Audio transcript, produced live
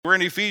We're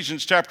in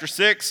Ephesians chapter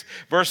 6,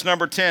 verse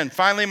number 10.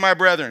 Finally, my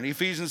brethren,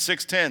 Ephesians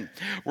 6:10.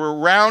 We're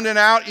rounding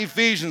out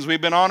Ephesians.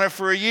 We've been on it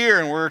for a year,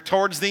 and we're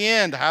towards the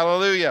end.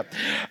 Hallelujah.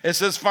 It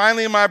says,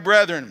 finally, my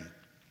brethren,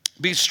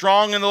 be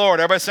strong in the Lord.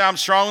 Everybody say, I'm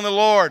strong in the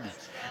Lord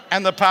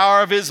and the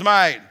power of his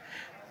might.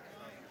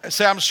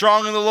 Say, I'm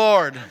strong in the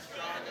Lord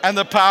and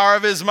the power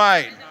of his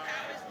might.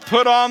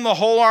 Put on the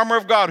whole armor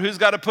of God. Who's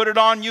got to put it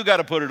on? You got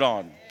to put it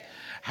on.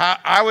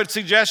 I would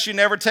suggest you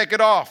never take it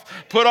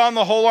off. Put on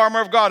the whole armor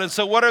of God. And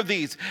so what are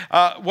these?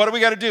 What do we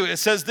got to do? It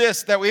says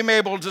this, that we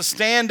may be able to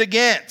stand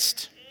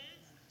against.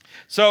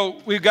 So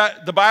we've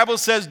got, the Bible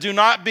says, do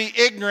not be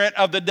ignorant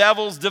of the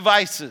devil's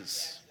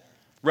devices.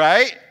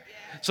 Right?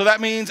 So that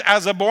means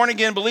as a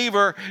born-again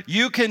believer,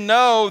 you can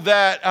know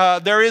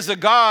that there is a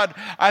God.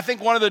 I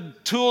think one of the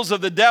tools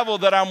of the devil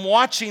that I'm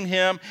watching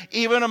him,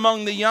 even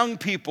among the young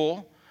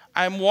people,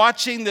 I'm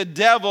watching the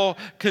devil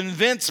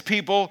convince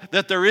people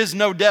that there is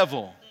no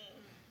devil.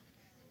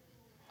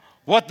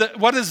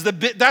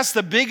 That's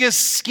the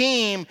biggest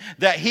scheme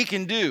that he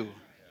can do,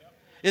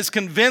 is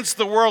convince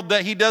the world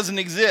that he doesn't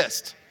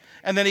exist,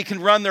 and then he can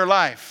run their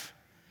life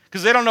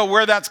because they don't know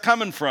where that's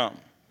coming from.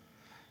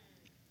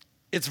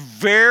 It's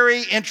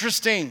very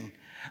interesting.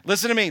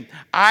 Listen to me.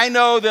 I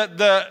know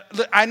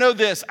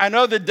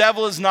the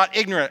devil is not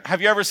ignorant.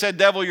 Have you ever said,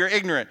 devil, you're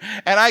ignorant?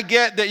 And I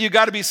get that you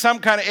got to be some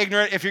kind of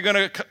ignorant if you're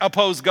going to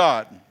oppose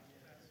God.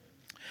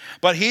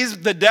 But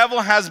the devil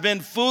has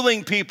been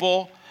fooling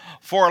people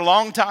for a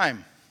long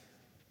time.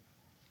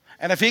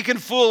 And if he can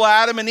fool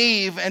Adam and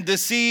Eve and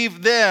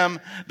deceive them,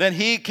 then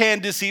he can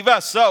deceive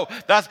us. So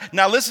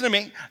now listen to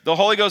me. The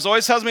Holy Ghost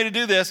always tells me to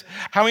do this.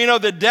 How many know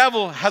the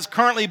devil has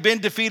currently been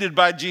defeated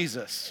by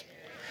Jesus?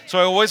 So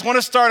I always want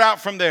to start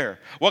out from there.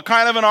 What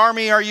kind of an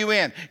army are you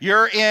in?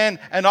 You're in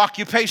an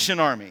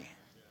occupation army.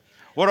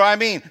 What do I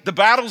mean? The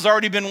battle's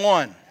already been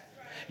won.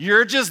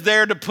 You're just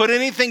there to put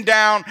anything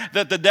down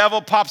that the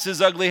devil pops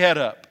his ugly head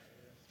up.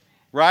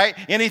 Right?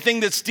 Anything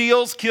that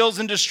steals, kills,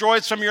 and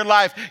destroys from your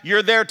life,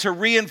 you're there to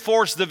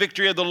reinforce the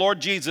victory of the Lord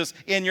Jesus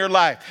in your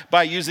life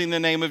by using the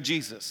name of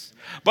Jesus.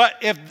 But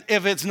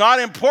if it's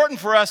not important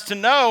for us to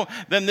know,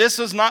 then this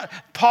is not,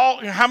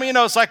 Paul, how many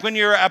know it's like when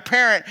you're a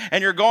parent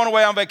and you're going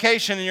away on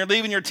vacation and you're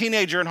leaving your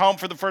teenager at home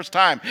for the first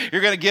time.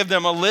 You're going to give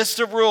them a list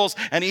of rules,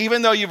 and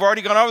even though you've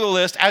already gone over the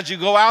list, as you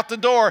go out the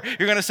door,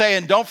 you're going to say,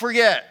 and don't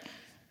forget.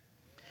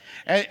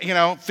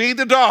 And, feed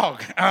the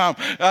dog,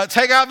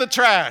 take out the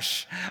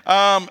trash,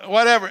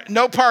 whatever,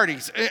 no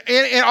parties,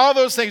 and all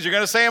those things. You're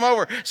going to say them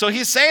over. So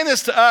he's saying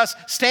this to us,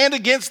 stand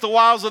against the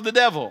wiles of the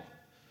devil.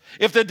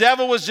 If the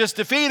devil was just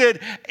defeated,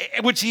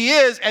 which he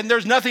is, and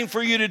there's nothing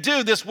for you to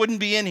do, this wouldn't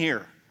be in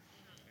here.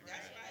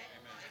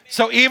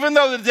 So even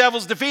though the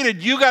devil's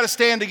defeated, you got to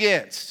stand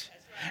against.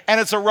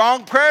 And it's a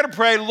wrong prayer to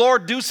pray,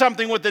 Lord, do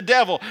something with the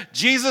devil.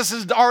 Jesus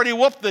has already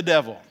whooped the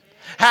devil,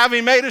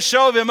 having made a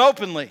show of him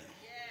openly.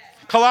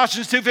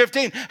 Colossians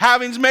 2:15,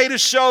 having made a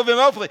show of him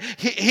openly.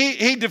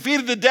 He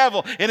defeated the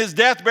devil in his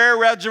death, burial,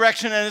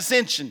 resurrection, and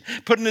ascension,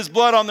 putting his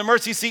blood on the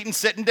mercy seat and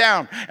sitting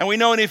down. And we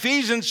know in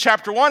Ephesians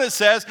chapter 1, it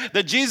says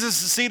that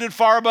Jesus is seated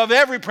far above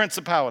every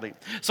principality.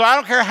 So I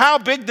don't care how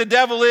big the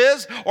devil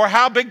is or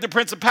how big the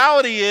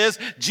principality is,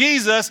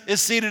 Jesus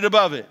is seated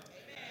above it.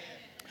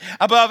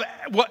 Above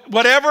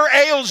whatever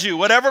ails you,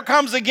 whatever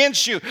comes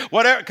against you,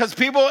 whatever, because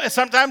people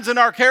sometimes in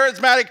our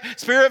charismatic,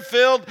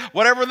 spirit-filled,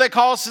 whatever they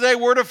call us today,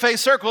 word of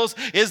faith circles,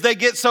 is they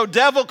get so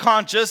devil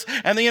conscious,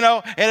 and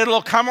and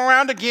it'll come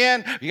around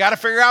again. You got to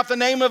figure out the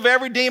name of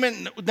every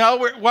demon. No,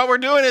 what we're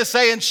doing is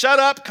saying, shut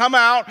up, come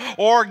out,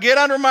 or get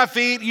under my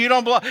feet. You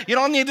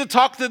don't need to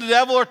talk to the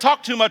devil or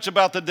talk too much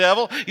about the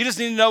devil. You just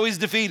need to know he's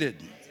defeated.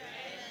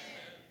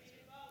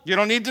 You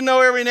don't need to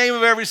know every name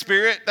of every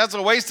spirit. That's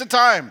a waste of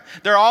time.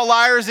 They're all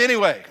liars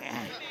anyway.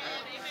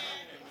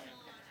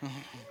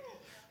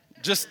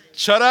 Just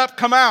shut up,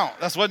 come out.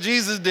 That's what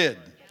Jesus did.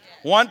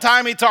 One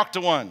time he talked to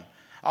one.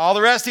 All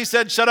the rest he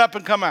said, shut up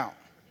and come out.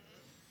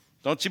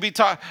 Don't you be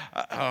talking.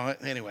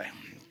 Anyway.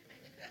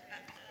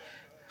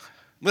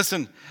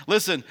 Listen,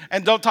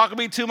 and don't talk to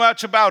me too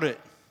much about it.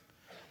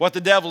 What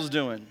the devil's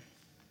doing.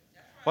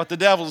 What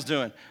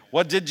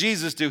did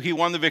Jesus do? He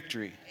won the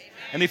victory.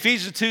 And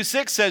Ephesians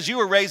 2:6 says you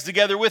were raised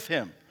together with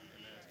him,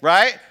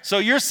 right? So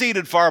you're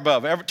seated far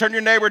above. Turn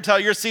your neighbor and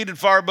tell you're seated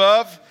far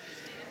above.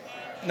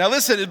 Now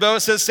listen,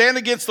 it says stand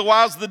against the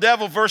wiles of the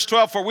devil, verse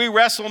 12, for we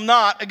wrestle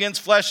not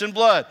against flesh and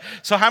blood.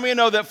 So how many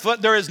know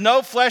that there is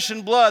no flesh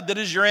and blood that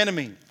is your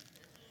enemy?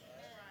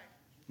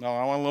 No,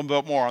 I want a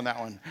little bit more on that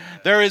one.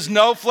 There is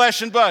no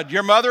flesh and blood.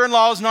 Your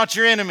mother-in-law is not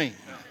your enemy.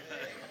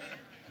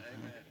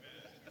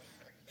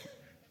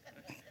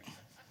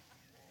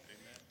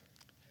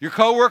 Your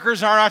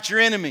coworkers are not your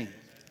enemy.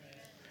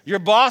 Your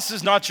boss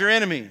is not your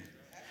enemy.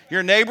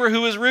 Your neighbor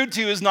who is rude to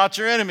you is not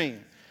your enemy.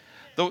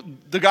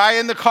 The guy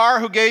in the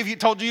car who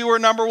told you were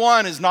number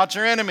one is not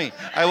your enemy.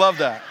 I love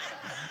that.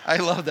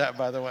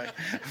 By the way.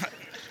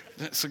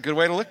 It's a good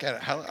way to look at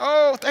it.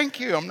 Oh,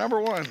 thank you. I'm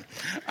number one.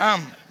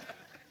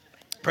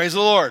 Praise the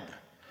Lord.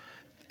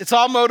 It's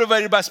all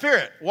motivated by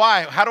spirit.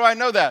 Why? How do I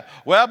know that?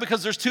 Well,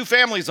 because there's two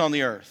families on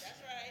the earth.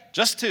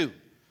 Just two.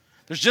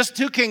 There's just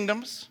two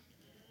kingdoms.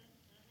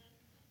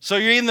 So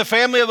you're in the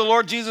family of the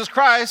Lord Jesus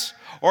Christ,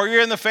 or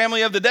you're in the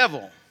family of the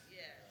devil.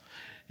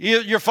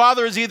 Your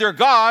father is either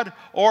God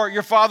or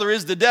your father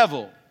is the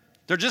devil.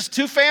 They're just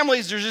two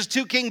families. There's just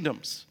two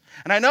kingdoms.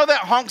 And I know that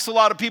honks a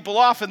lot of people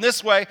off in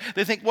this way.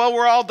 They think, well,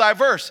 we're all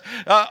diverse.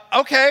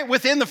 Okay,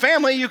 within the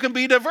family, you can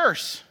be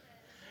diverse.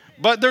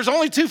 But there's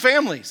only two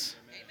families.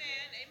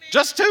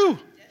 Just two.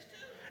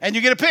 And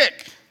you get a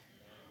pick.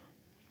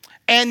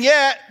 And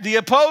yet,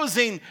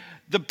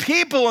 the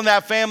people in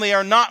that family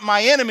are not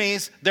my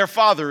enemies. Their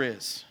father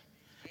is.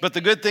 But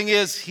the good thing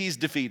is, he's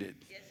defeated.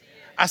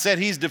 I said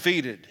he's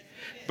defeated.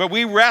 But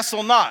we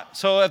wrestle not.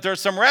 So if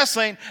there's some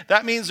wrestling,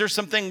 that means there's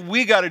something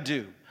we got to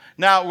do.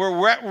 Now,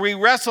 we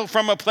wrestle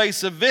from a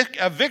place of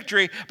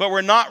victory, but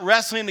we're not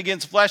wrestling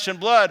against flesh and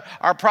blood.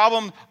 Our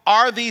problem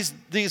are these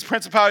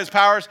principalities,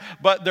 powers,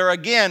 but they're,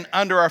 again,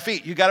 under our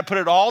feet. You got to put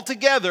it all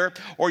together,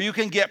 or you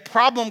can get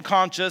problem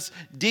conscious,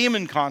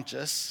 demon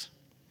conscious,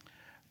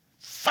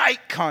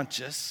 fight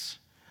conscious.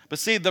 But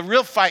see, the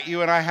real fight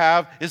you and I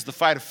have is the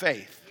fight of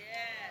faith.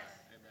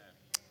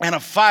 And a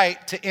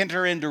fight to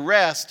enter into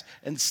rest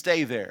and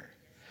stay there.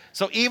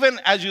 So even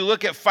as you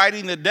look at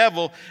fighting the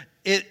devil,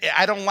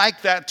 I don't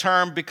like that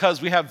term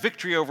because we have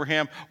victory over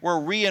him. We're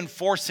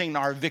reinforcing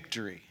our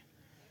victory.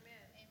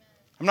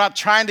 I'm not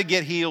trying to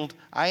get healed.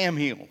 I am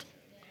healed.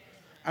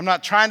 I'm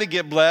not trying to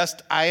get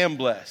blessed. I am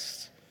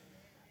blessed.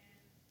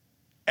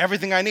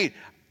 Everything I need.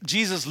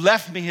 Jesus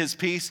left me his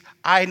peace.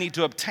 I need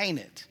to obtain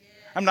it.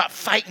 I'm not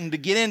fighting to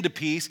get into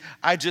peace.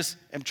 I just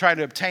am trying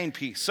to obtain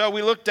peace. So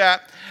we looked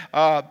at,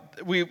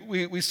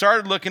 we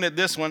started looking at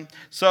this one.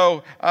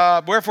 So,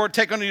 wherefore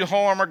take unto you the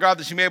whole armor of God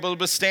that you may be able to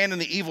withstand in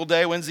the evil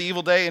day. When's the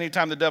evil day?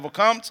 Anytime the devil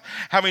comes.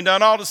 Having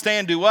done all to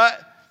stand, do what?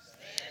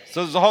 Stand.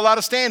 So there's a whole lot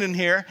of standing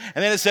here.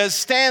 And then it says,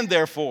 stand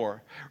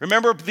therefore.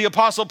 Remember the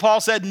Apostle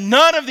Paul said,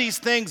 none of these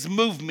things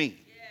move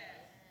me.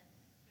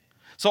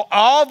 So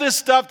all this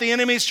stuff the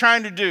enemy's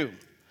trying to do.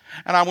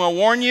 And I'm going to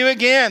warn you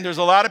again, there's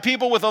a lot of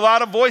people with a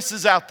lot of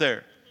voices out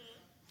there.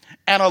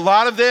 And a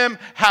lot of them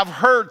have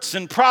hurts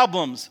and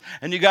problems.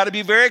 And you got to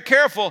be very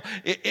careful.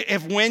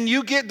 If when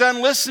you get done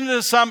listening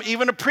to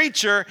even a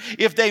preacher,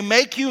 if they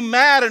make you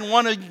mad and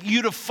want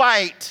you to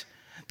fight,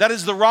 that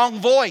is the wrong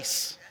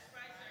voice.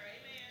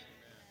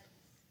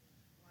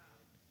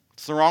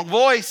 It's the wrong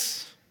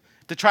voice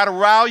to try to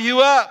rile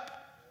you up.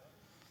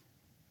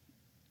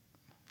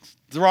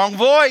 It's the wrong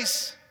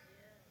voice.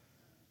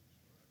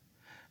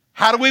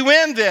 How do we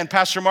win then,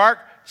 Pastor Mark?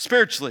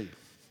 Spiritually.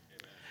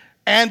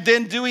 And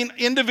then doing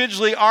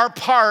individually our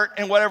part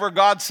in whatever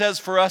God says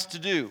for us to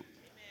do.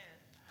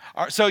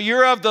 So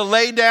you're of the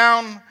lay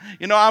down,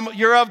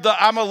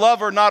 I'm a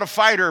lover, not a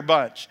fighter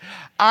bunch.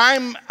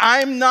 I'm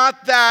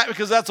not that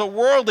because that's a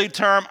worldly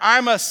term.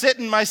 I'm a sit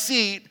in my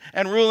seat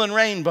and rule and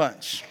reign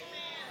bunch.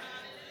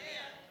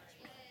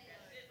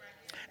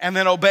 And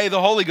then obey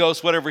the Holy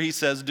Ghost, whatever he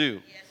says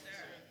do.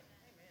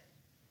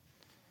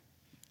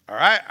 All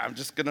right, I'm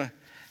just going to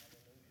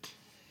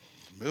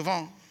move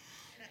on.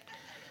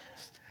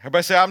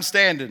 Everybody say, I'm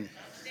standing.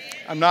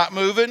 I'm not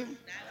moving.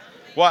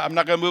 What? I'm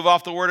not going to move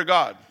off the Word of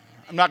God.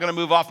 I'm not going to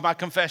move off my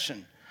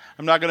confession.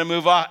 I'm not going to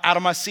move out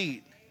of my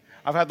seat.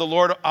 I've had the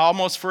Lord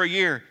almost for a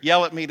year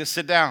yell at me to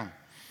sit down.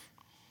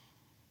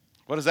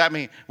 What does that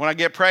mean? When I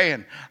get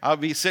praying, I'll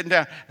be sitting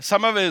down.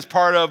 Some of it is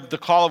part of the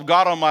call of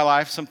God on my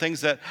life, some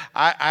things that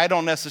I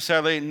don't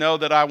necessarily know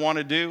that I want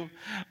to do,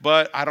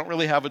 but I don't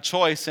really have a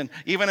choice. And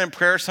even in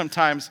prayer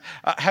sometimes,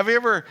 have you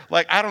ever,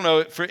 I don't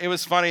know, it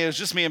was funny. It was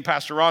just me and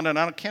Pastor Rhonda, and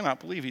I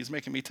cannot believe he's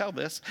making me tell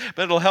this,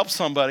 but it'll help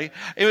somebody.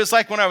 It was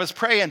like when I was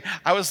praying,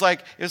 I was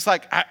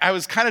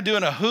kind of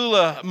doing a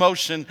hula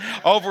motion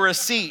over a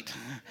seat.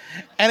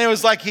 And it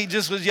was like he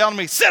just was yelling at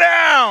me, sit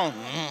down.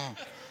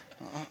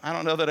 I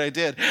don't know that I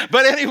did.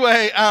 But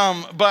anyway,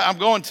 but I'm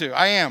going to.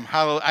 I am.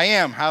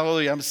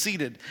 Hallelujah. I'm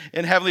seated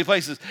in heavenly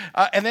places.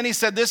 And then he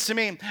said this to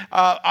me,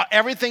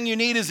 everything you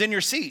need is in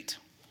your seat.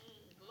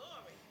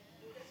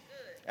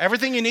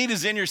 Everything you need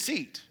is in your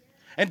seat.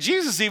 And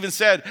Jesus even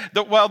said,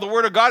 the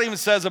Word of God even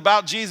says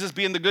about Jesus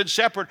being the good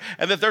shepherd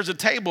and that there's a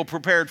table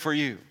prepared for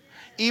you,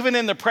 even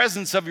in the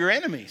presence of your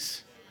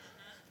enemies.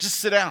 Just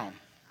sit down.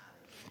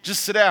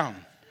 Just sit down.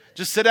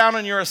 Just sit down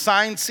in your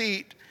assigned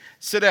seat.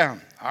 Sit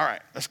down. All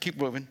right, let's keep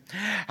moving.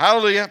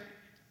 Hallelujah.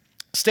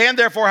 Stand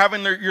therefore,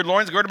 having your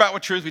loins girded about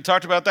with truth. We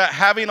talked about that.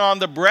 Having on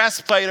the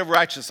breastplate of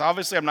righteousness.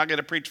 Obviously, I'm not going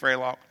to preach very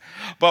long.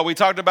 But we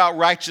talked about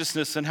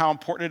righteousness and how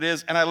important it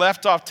is. And I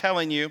left off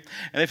telling you,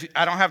 and if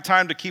I don't have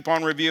time to keep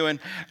on reviewing,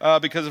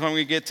 because if I'm going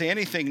to get to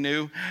anything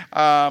new,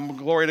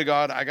 glory to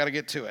God, I got to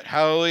get to it.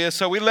 Hallelujah.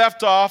 So we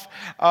left off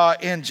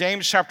in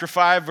James chapter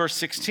 5, verse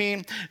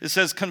 16. It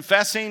says,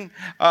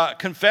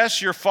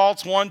 confess your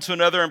faults one to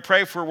another and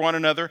pray for one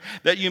another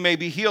that you may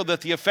be healed,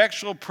 that the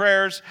effectual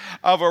prayers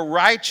of a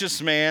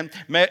righteous man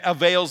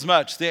avails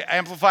much. The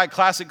Amplified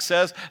Classic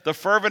says, the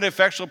fervent,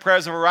 effectual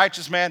prayers of a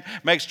righteous man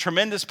makes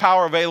tremendous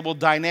power available,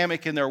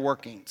 dynamic in their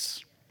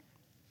workings.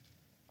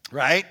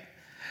 Right?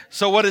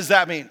 So what does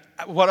that mean?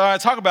 What I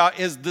want to talk about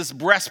is this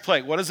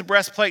breastplate. What does the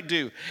breastplate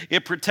do?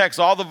 It protects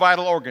all the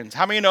vital organs.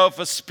 How many know if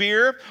a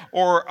spear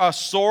or a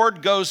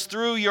sword goes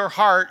through your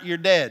heart, you're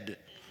dead?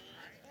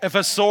 If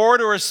a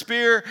sword or a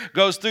spear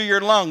goes through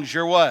your lungs,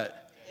 you're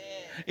what?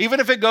 Even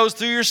if it goes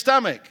through your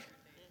stomach,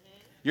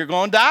 you're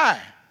going to die.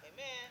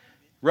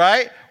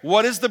 Right?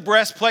 What does the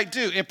breastplate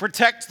do? It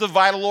protects the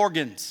vital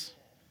organs.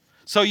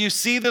 So you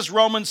see this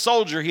Roman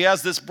soldier, he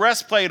has this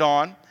breastplate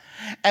on,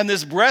 and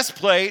this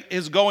breastplate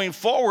is going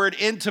forward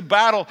into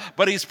battle,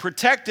 but he's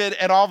protected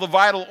and all the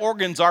vital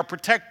organs are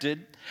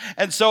protected.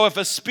 And so if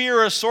a spear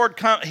or a sword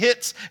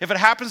hits, if it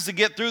happens to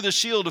get through the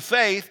shield of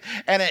faith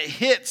and it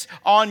hits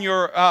on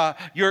your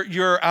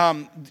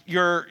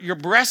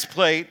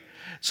breastplate,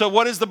 so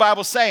what is the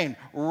Bible saying?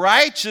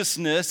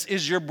 Righteousness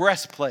is your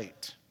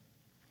breastplate.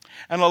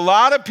 And a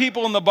lot of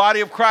people in the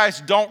body of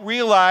Christ don't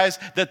realize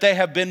that they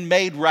have been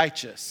made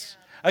righteous.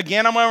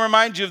 Again, I'm going to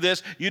remind you of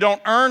this. You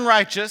don't earn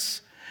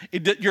righteous.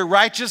 Your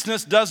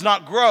righteousness does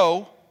not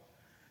grow.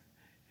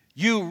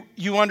 You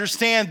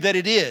understand that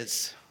it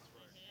is.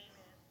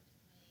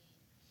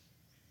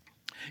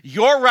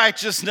 Your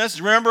righteousness,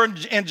 remember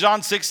in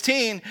John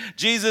 16,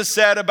 Jesus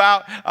said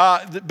about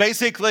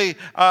basically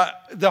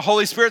the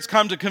Holy Spirit's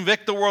come to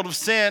convict the world of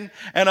sin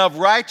and of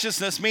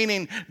righteousness,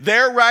 meaning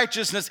their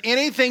righteousness,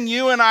 anything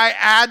you and I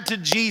add to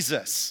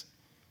Jesus.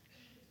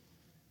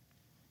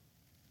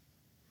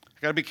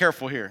 I got to be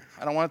careful here.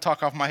 I don't want to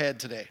talk off my head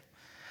today.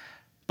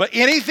 But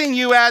anything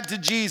you add to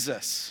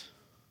Jesus,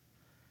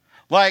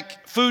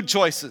 like food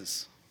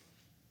choices,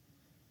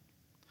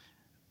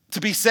 to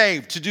be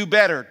saved, to do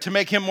better, to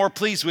make him more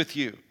pleased with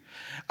you,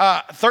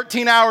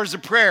 13 hours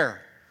of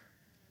prayer,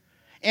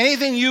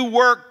 anything you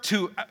work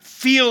to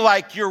feel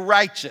like you're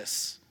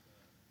righteous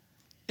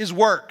is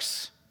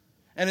works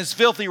and is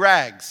filthy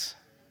rags.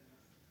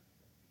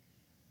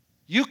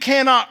 You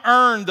cannot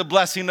earn the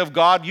blessing of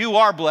God. You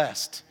are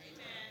blessed.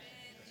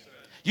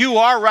 You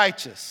are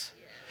righteous.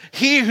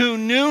 He who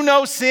knew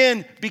no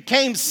sin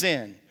became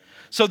sin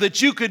so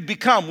that you could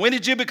become. When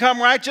did you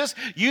become righteous?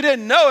 You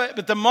didn't know it,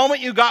 but the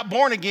moment you got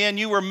born again,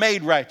 you were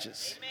made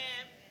righteous.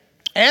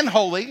 Amen. And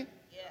holy.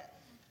 Yeah.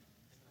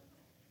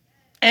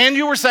 And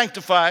you were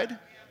sanctified. Yeah.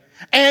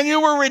 And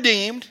you were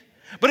redeemed.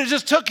 But it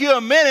just took you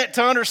a minute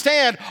to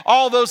understand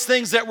all those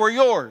things that were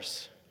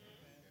yours.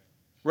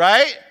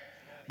 Right?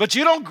 But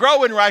you don't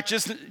grow in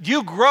righteousness.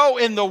 You grow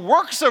in the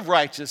works of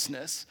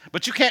righteousness,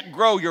 but you can't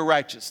grow your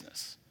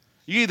righteousness.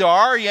 You either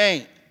are or you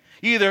ain't.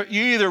 You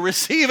either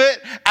receive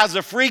it as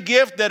a free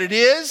gift that it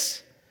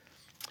is.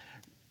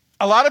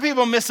 A lot of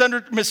people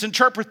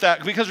misinterpret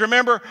that because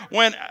remember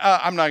when,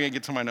 I'm not going to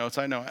get to my notes,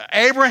 I know.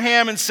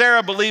 Abraham and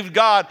Sarah believed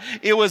God.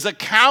 It was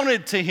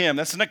accounted to him.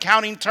 That's an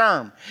accounting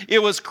term.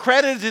 It was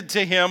credited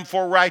to him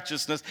for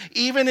righteousness,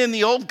 even in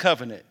the old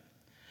covenant.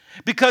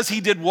 Because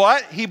he did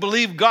what? He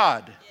believed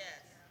God.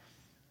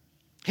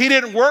 He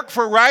didn't work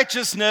for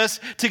righteousness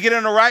to get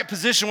in a right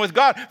position with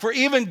God, for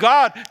even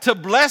God to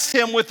bless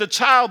him with a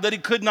child that he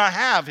could not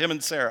have, him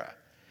and Sarah.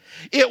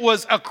 It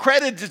was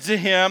accredited to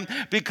him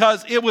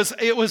because it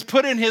was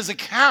put in his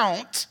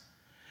account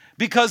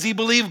because he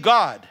believed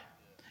God.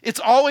 It's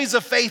always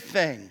a faith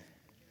thing.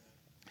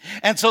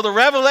 And so the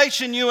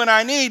revelation you and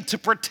I need to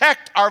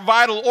protect our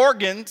vital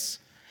organs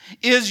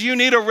is you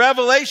need a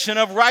revelation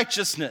of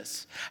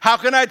righteousness. How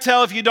can I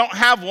tell if you don't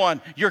have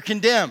one? You're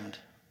condemned.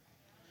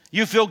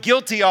 You feel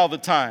guilty all the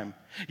time.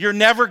 You're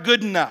never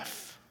good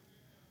enough.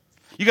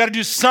 You got to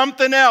do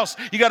something else.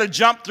 You got to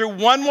jump through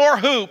one more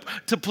hoop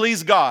to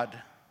please God.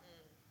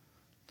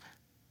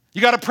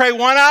 You got to pray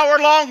 1 hour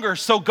longer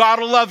so God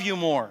will love you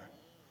more.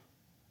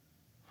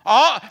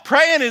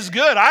 Praying is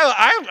good.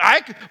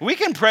 We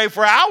can pray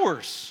for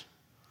hours.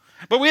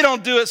 But we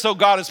don't do it so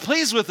God is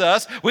pleased with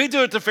us. We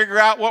do it to figure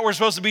out what we're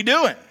supposed to be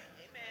doing.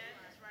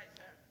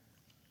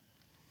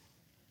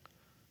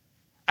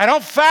 I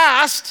don't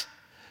fast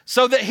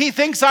so that he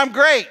thinks I'm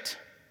great.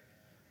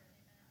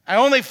 I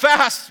only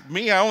fast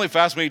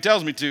when he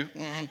tells me to.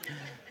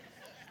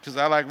 Because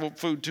I like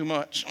food too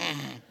much.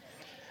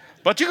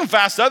 But you can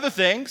fast other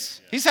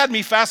things. He's had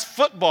me fast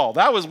football.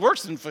 That was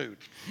worse than food.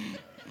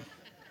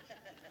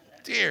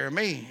 Dear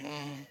me.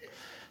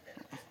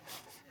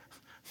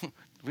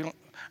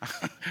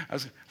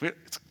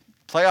 It's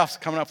playoffs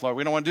coming up, Lord.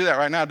 We don't want to do that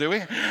right now, do we?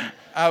 You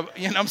know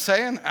what I'm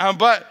saying?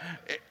 But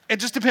it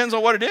just depends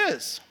on what it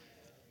is.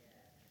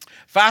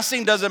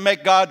 Fasting doesn't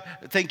make God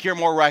think you're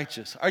more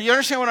righteous. Are you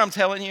understand what I'm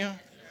telling you?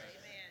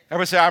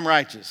 Everybody say, I'm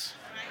righteous.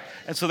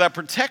 And so that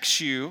protects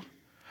you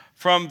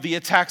from the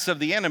attacks of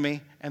the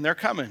enemy, and they're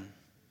coming.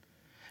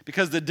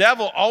 Because the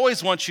devil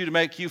always wants you to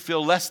make you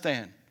feel less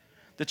than,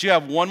 that you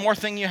have one more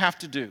thing you have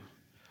to do.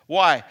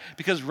 Why?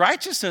 Because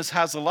righteousness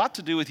has a lot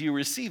to do with you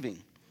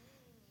receiving.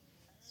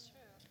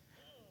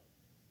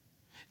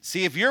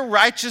 See, if your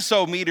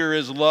righteous-o-meter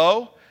is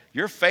low,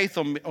 your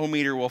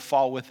faith-o-meter will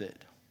fall with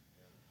it.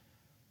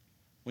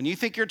 When you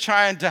think you're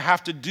trying to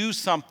have to do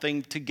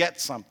something to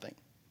get something.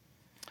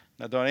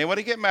 Now, don't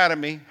anybody get mad at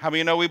me. How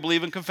many know we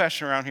believe in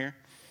confession around here?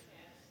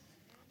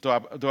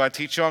 Do I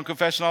teach you on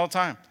confession all the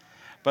time?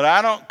 But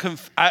I don't,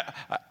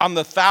 on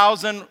the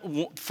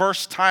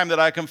 1,001st time that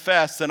I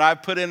confess and I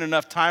put in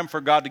enough time for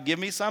God to give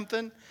me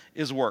something,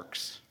 is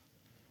works.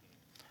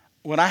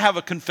 When I have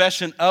a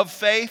confession of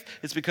faith,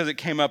 it's because it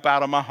came up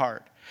out of my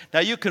heart. Now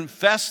you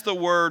confess the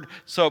word,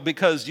 so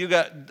because you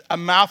got a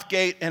mouth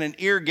gate and an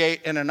ear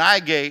gate and an eye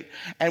gate,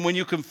 and when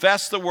you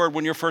confess the word,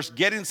 when you're first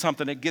getting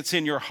something, it gets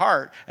in your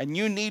heart, and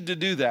you need to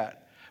do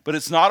that. But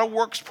it's not a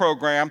works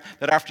program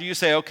that after you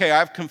say, okay,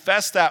 I've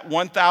confessed that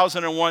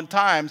 1,001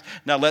 times,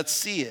 now let's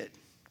see it.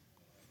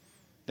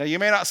 Now you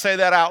may not say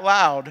that out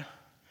loud,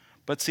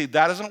 but see,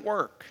 that doesn't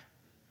work.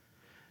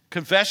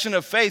 Confession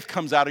of faith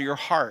comes out of your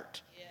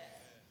heart.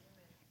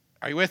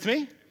 Are you with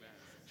me?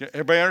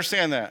 Everybody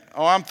understand that?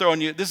 Oh, I'm throwing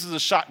you, this is a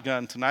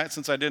shotgun tonight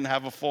since I didn't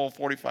have a full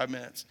 45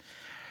 minutes.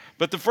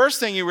 But the first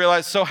thing you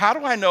realize, so how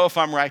do I know if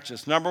I'm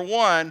righteous? Number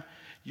one,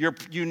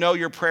 you know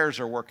your prayers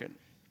are working.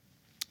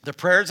 The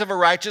prayers of a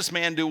righteous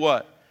man do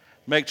what?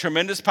 Make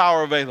tremendous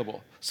power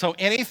available. So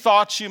any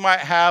thoughts you might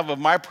have of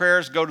my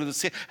prayers go to the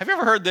ceiling. Have you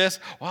ever heard this?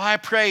 Well, I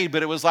prayed,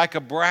 but it was like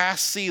a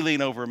brass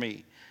ceiling over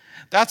me.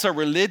 That's a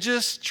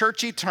religious,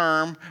 churchy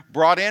term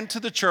brought into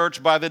the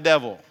church by the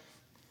devil.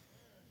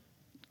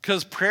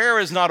 Because prayer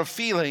is not a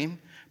feeling,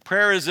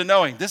 prayer is a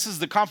knowing. This is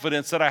the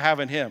confidence that I have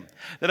in him.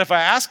 That if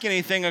I ask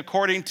anything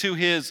according to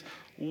his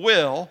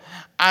will,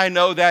 I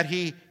know that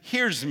he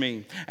hears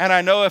me. And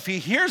I know if he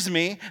hears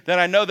me, then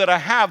I know that I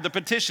have the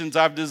petitions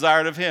I've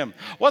desired of him.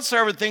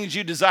 Whatsoever things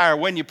you desire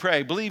when you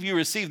pray, believe you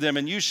receive them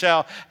and you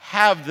shall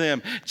have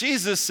them.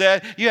 Jesus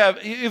said,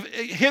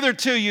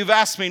 hitherto you've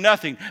asked me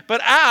nothing,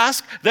 but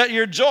ask that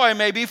your joy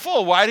may be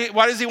full. Why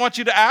does he want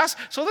you to ask?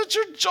 So that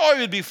your joy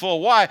would be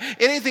full. Why?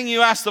 Anything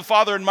you ask the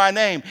Father in my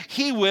name,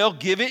 he will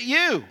give it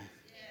you.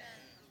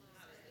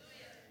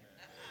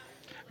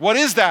 What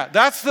is that?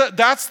 That's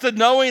the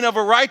knowing of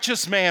a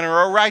righteous man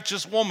or a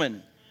righteous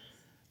woman.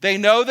 They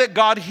know that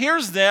God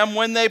hears them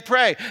when they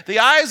pray. The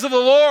eyes of the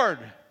Lord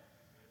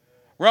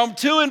roam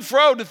to and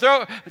fro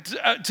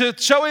to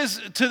show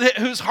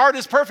whose heart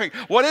is perfect.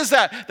 What is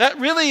that? That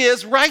really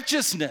is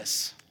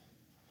righteousness.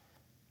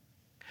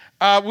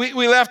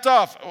 We left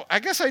off. I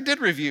guess I did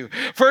review.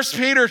 1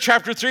 Peter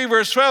chapter 3,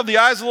 verse 12. The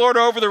eyes of the Lord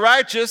are over the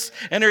righteous,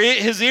 and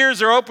his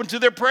ears are open to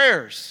their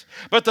prayers.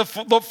 But the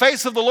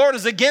face of the Lord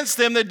is against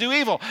them that do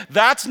evil.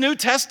 That's New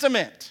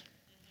Testament.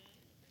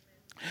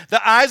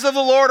 The eyes of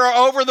the Lord are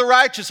over the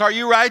righteous. Are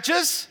you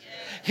righteous?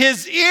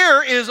 His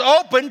ear is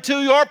open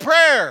to your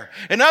prayer.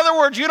 In other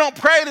words, you don't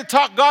pray to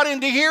talk God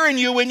into hearing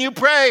you when you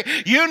pray.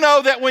 You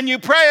know that when you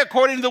pray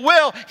according to the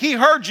will, he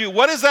heard you.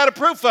 What is that a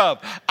proof of?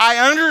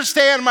 I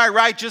understand my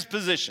righteous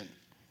position.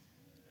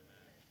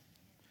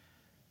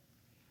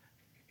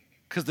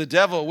 Because the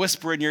devil will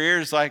whisper in your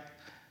ears like,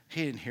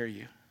 he didn't hear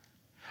you.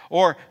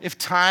 Or if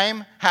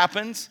time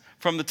happens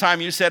from the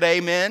time you said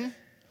amen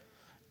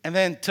and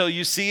then till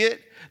you see it,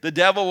 the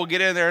devil will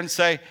get in there and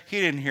say, he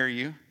didn't hear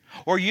you.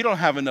 Or you don't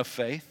have enough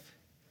faith.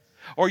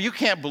 Or you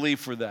can't believe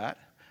for that.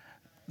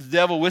 The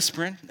devil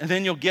whispering. And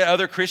then you'll get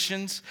other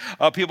Christians,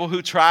 people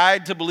who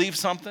tried to believe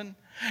something.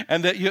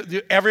 And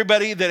that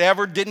everybody that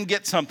ever didn't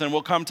get something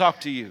will come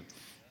talk to you.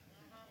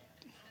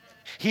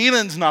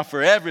 Healing's not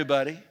for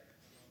everybody.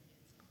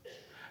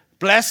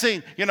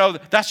 Blessing,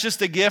 that's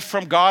just a gift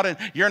from God and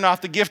you're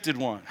not the gifted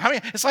one. I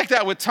mean, it's like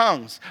that with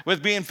tongues,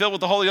 with being filled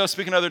with the Holy Ghost,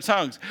 speaking other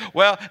tongues.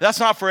 Well, that's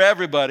not for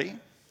everybody.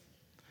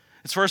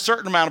 It's for a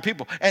certain amount of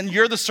people. And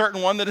you're the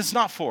certain one that it's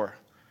not for.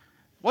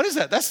 What is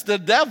that? That's the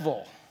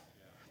devil.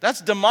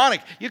 That's demonic.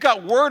 You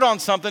got word on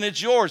something,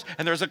 it's yours.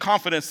 And there's a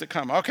confidence that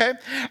comes. Okay?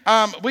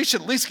 We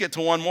should at least get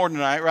to one more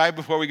tonight, right,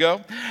 before we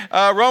go.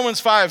 Romans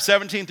 5,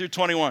 17 through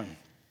 21.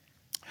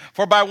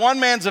 For by one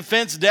man's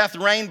offense, death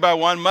reigned by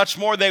one, much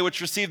more they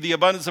which receive the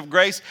abundance of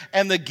grace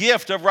and the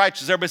gift of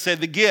righteousness. Everybody say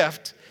the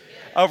gift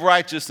of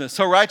righteousness.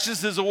 So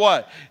righteousness is a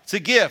what? It's a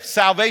gift.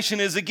 Salvation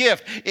is a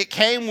gift. It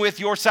came with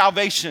your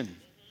salvation.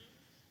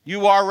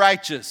 You are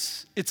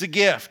righteous. It's a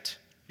gift.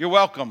 You're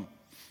welcome.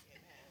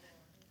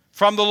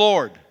 From the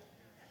Lord.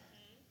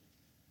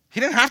 He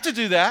didn't have to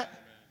do that.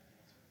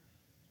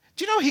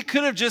 Do you know he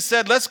could have just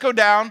said, let's go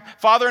down.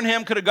 Father and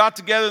him could have got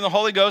together in the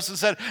Holy Ghost and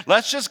said,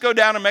 let's just go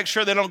down and make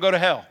sure they don't go to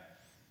hell.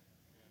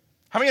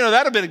 How many of you know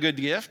that would have been a good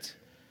gift?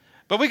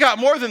 But we got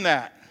more than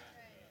that.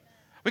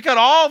 We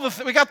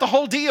got we got the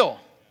whole deal.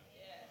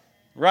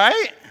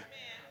 Right?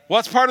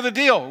 What's part of the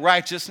deal?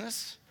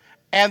 Righteousness.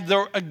 And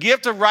a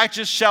gift of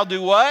righteousness shall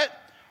do what?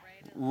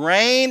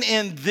 Reign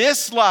in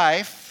this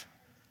life.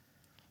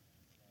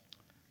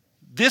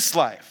 This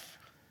life.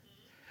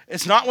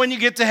 It's not when you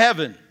get to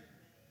heaven.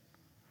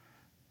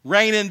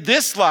 Reign in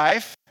this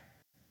life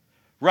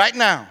right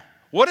now.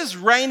 What is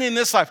reign in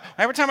this life?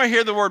 Every time I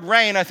hear the word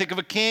reign, I think of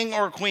a king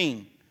or a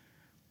queen.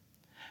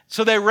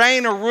 So they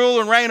reign or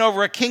rule and reign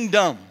over a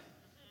kingdom.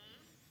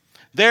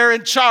 They're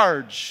in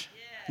charge.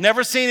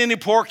 Never seen any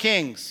poor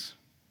kings.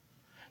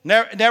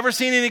 Never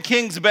seen any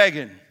kings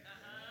begging.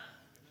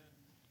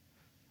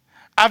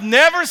 I've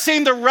never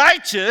seen the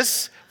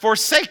righteous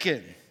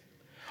forsaken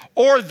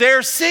or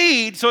their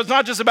seed. So it's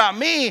not just about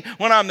me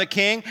when I'm the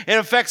king. It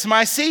affects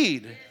my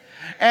seed.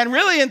 And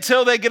really,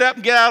 until they get up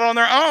and get out on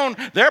their own,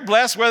 they're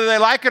blessed whether they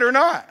like it or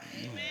not.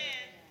 Amen.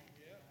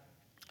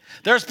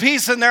 There's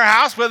peace in their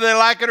house whether they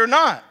like it or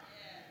not.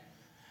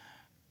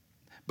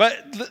 But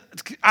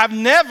I've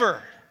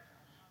never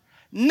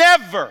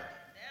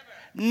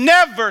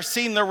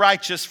seen the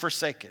righteous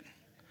forsaken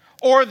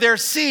or their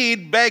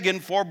seed begging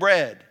for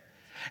bread.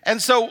 And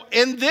so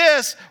in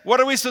this, what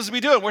are we supposed to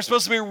be doing? We're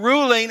supposed to be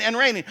ruling and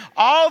reigning.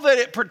 All that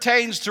it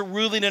pertains to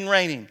ruling and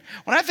reigning.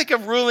 When I think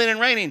of ruling and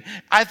reigning,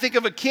 I think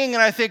of a king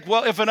and I think,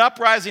 well, if an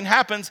uprising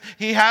happens,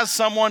 he has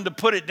someone to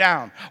put it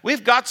down.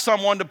 We've got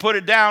someone to put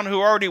it down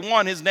who already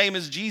won. His name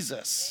is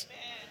Jesus.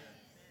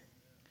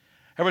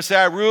 Everybody say,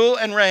 I rule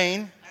and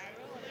reign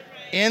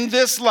in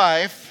this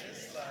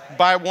life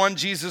by one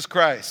Jesus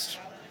Christ.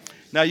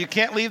 Now, you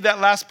can't leave that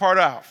last part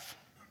out.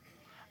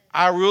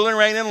 I rule and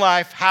reign in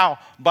life. How?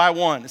 By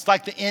one. It's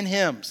like the in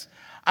hymns.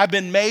 I've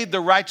been made the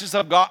righteous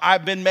of God.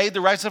 I've been made the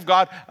righteous of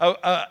God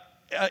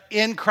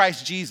in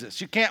Christ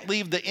Jesus. You can't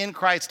leave the in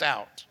Christ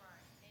out.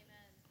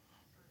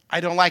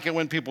 I don't like it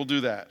when people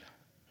do that.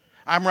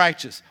 I'm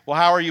righteous. Well,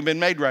 how are you been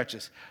made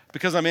righteous?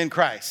 Because I'm in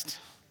Christ.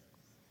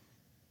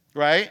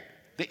 Right?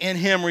 The in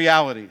him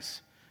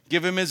realities.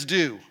 Give him his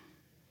due.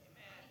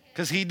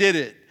 Because he did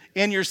it.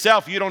 In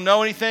yourself, you don't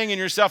know anything. In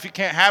yourself, you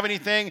can't have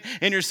anything.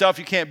 In yourself,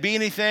 you can't be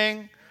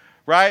anything.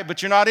 Right?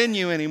 But you're not in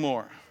you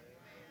anymore.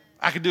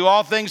 I can do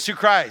all things through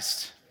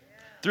Christ.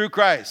 Through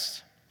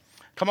Christ.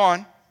 Come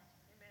on.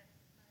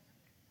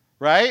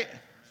 Right?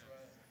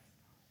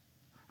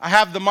 I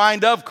have the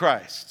mind of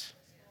Christ.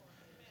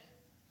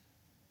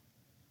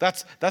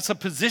 That's a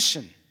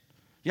position.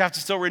 You have to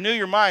still renew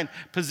your mind.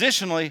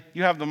 Positionally,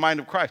 you have the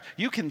mind of Christ.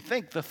 You can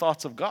think the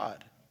thoughts of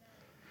God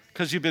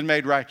because you've been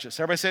made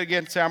righteous. Everybody say it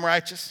again. Say, I'm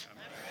righteous.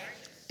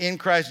 In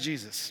Christ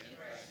Jesus.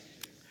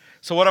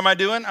 So what am I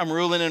doing? I'm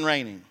ruling and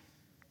reigning.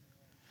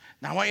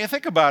 Now, I want you to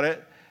think about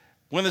it.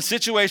 When the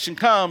situation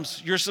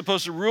comes, you're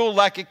supposed to rule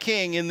like a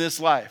king in this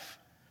life.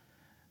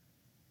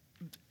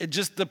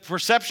 The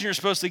perception you're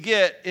supposed to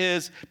get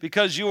is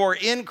because you are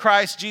in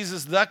Christ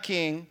Jesus, the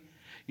King,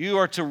 you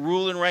are to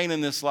rule and reign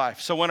in this life.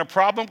 So when a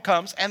problem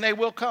comes, and they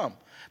will come,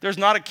 there's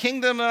not a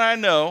kingdom that I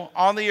know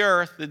on the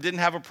earth that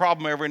didn't have a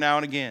problem every now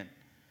and again.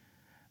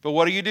 But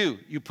what do?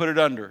 You put it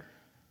under.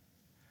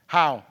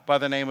 How? By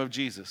the name of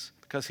Jesus.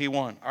 Because he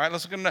won. All right,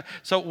 let's look at that.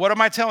 So what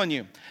am I telling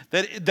you?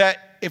 That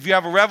if you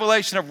have a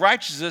revelation of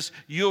righteousness,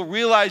 you'll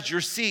realize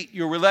your seat,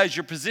 you'll realize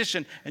your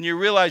position, and you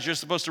realize you're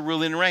supposed to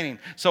rule and reign.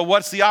 So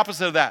what's the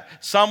opposite of that?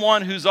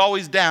 Someone who's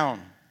always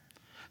down.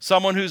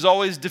 Someone who's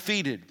always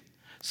defeated.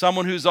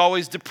 Someone who's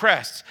always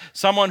depressed.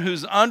 Someone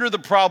who's under the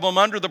problem,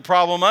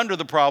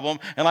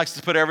 and likes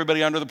to put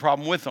everybody under the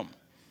problem with them.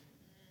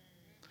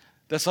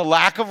 That's a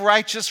lack of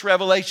righteous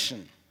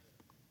revelation.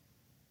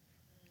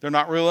 They're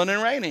not ruling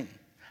and reigning.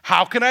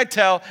 How can I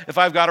tell if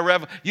I've got a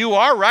revelation? You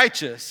are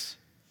righteous.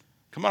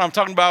 Come on, I'm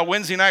talking about a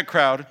Wednesday night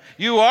crowd.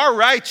 You are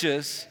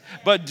righteous,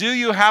 but do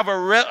you have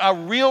a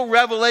real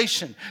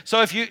revelation?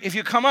 So if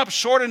you come up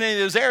short in any of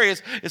those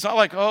areas, it's not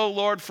like, oh,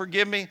 Lord,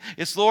 forgive me.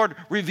 It's, Lord,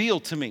 reveal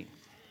to me.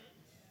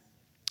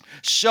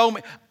 Show me.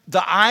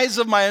 The eyes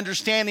of my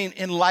understanding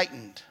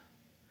enlightened.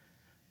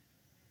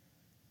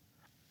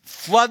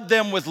 Flood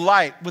them with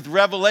light, with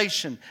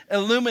revelation.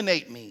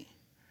 Illuminate me.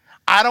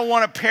 I don't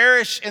want to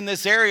perish in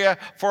this area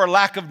for a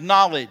lack of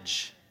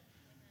knowledge.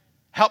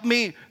 Help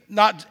me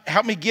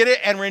get it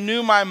and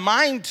renew my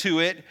mind to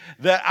it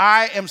that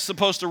I am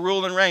supposed to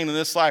rule and reign in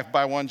this life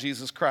by one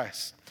Jesus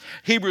Christ.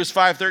 Hebrews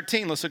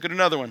 5:13. Let's look at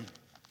another one.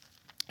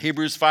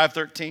 Hebrews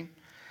 5:13.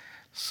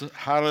 So,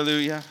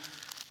 hallelujah.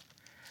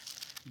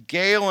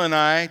 Gail and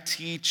I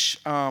teach,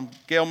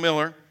 Gail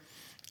Miller,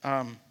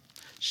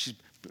 she's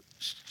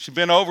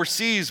been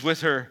overseas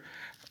with her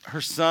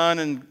son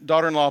and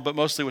daughter-in-law, but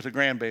mostly with a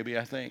grandbaby,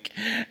 I think.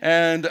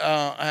 And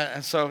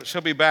so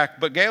she'll be back.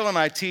 But Gail and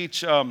I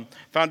teach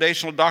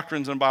Foundational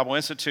Doctrines in Bible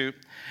Institute.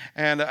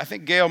 And I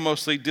think Gail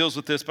mostly deals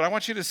with this. But I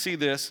want you to see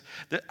this.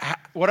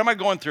 What am I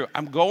going through?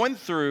 I'm going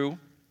through,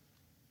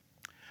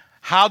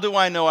 how do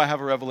I know I have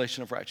a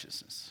revelation of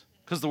righteousness?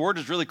 Because the word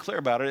is really clear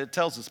about it. It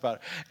tells us about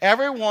it.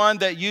 Everyone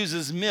that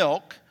uses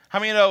milk, how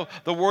many know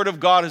the word of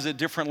God is at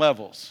different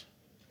levels?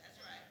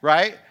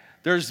 Right?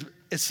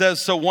 It says,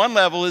 so one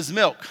level is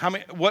milk. How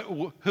many?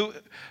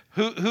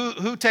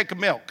 Who take a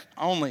milk?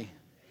 Only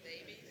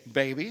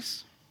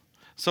babies.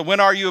 So when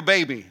are you a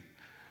baby?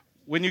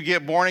 When you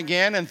get born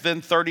again, and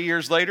then 30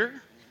 years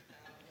later?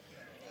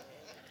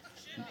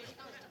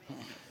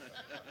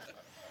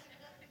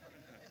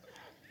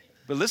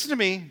 But listen to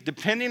me.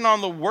 Depending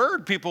on the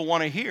word people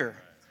want to hear,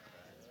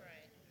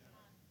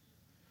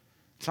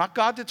 it's not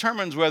God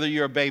determines whether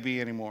you're a baby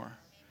anymore.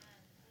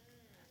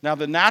 Now,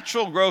 the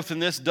natural growth in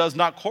this does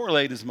not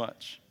correlate as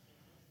much.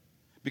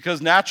 Because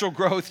natural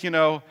growth,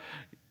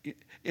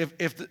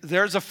 if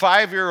there's a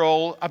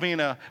 5-year-old,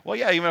 even a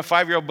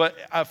 5-year-old, but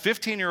a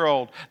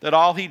 15-year-old that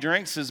all he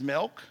drinks is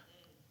milk,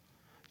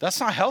 that's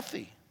not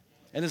healthy.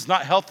 And it's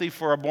not healthy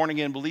for a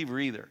born-again believer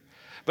either.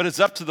 But it's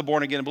up to the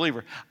born-again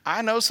believer.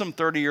 I know some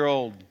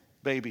 30-year-old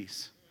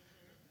babies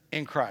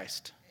in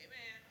Christ.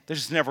 They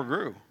just never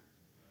grew.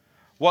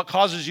 What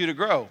causes you to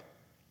grow?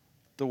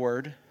 The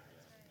word.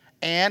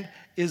 And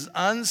is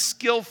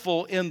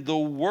unskillful in the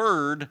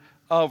word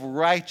of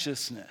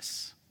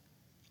righteousness.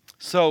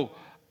 So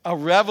a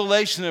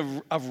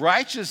revelation of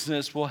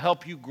righteousness will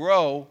help you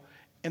grow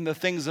in the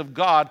things of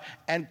God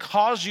and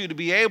cause you to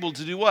be able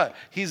to do what?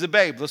 He's a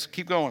babe. Let's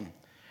keep going.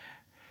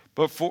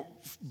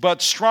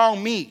 But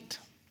strong meat.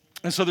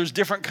 And so there's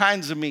different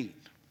kinds of meat.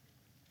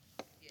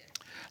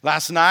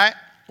 Last night,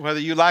 whether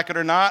you like it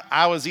or not,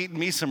 I was eating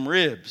me some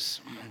ribs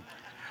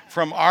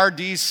from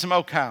RD's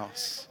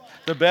Smokehouse.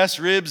 The best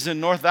ribs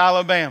in North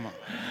Alabama,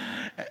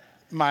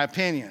 my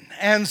opinion.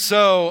 And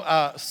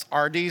so,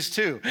 RD's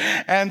too.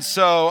 And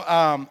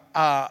so,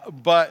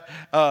 but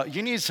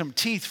you need some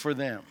teeth for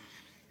them.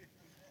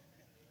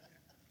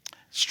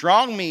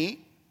 Strong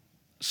meat.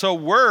 So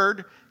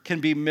word can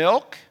be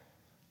milk.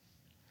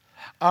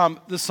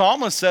 The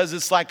psalmist says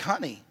it's like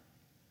honey.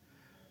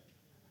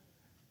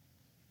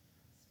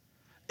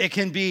 It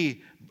can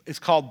be, it's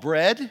called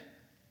bread,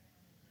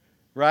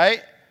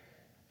 right?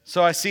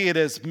 So I see it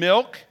as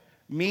milk,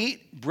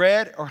 meat,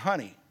 bread, or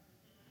honey.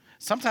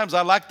 Sometimes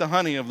I like the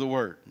honey of the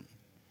word.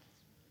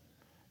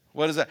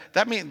 What does that?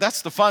 That means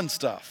that's the fun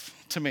stuff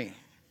to me.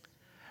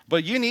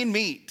 But you need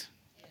meat.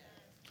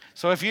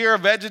 So if you're a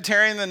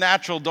vegetarian in the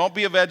natural, don't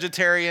be a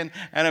vegetarian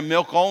and a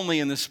milk only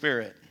in the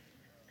spirit.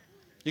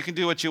 You can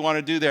do what you want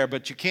to do there,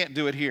 but you can't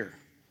do it here.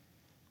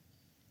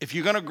 If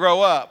you're going to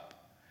grow up,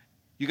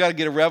 you got to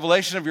get a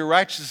revelation of your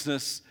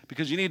righteousness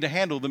because you need to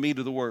handle the meat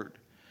of the word.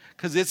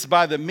 Because it's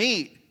by the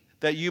meat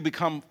that you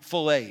become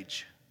full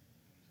age.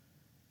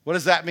 What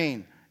does that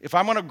mean? If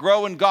I'm going to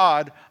grow in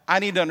God, I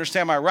need to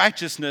understand my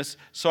righteousness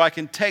so I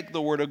can take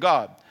the word of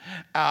God.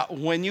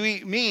 When you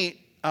eat meat,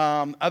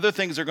 other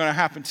things are going to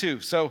happen too.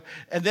 So,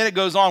 and then it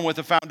goes on with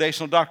the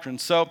foundational doctrine.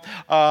 So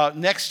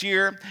next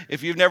year,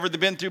 if you've never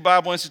been through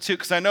Bible Institute,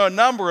 because I know a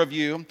number of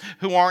you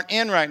who aren't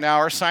in right now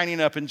are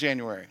signing up in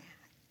January.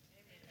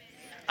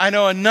 I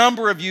know a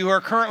number of you who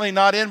are currently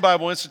not in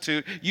Bible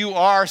Institute, you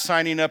are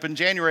signing up in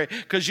January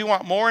because you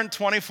want more in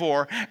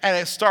 24, and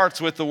it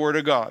starts with the Word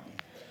of God.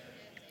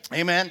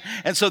 Amen.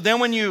 And so then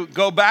when you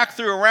go back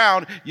through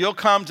around, you'll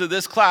come to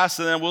this class,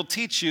 and then we'll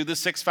teach you the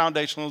 6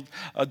 foundational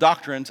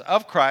doctrines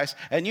of Christ,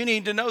 and you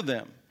need to know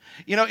them.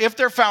 You know, if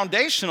they're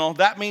foundational,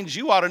 that means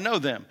you ought to know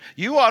them.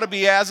 You ought to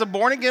be, as a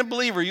born-again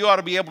believer, you ought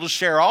to be able to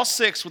share all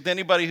 6 with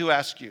anybody who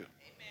asks you.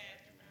 Amen.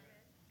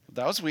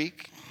 That was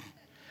weak.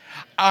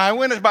 I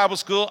went to Bible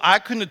school. I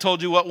couldn't have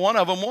told you what one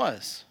of them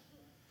was.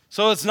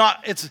 So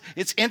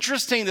it's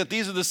interesting that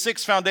these are the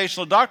 6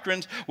 foundational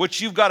doctrines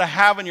which you've got to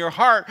have in your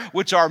heart,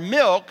 which are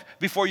milk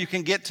before you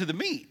can get to the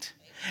meat.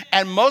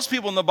 And most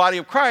people in the body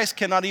of Christ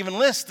cannot even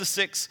list the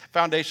 6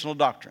 foundational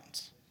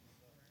doctrines.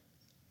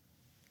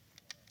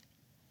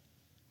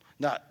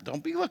 Now,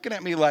 don't be looking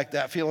at me like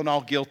that, feeling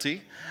all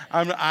guilty.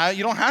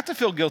 You don't have to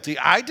feel guilty.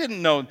 I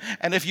didn't know.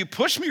 And if you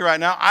push me right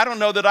now, I don't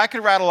know that I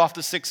could rattle off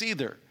the 6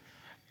 either.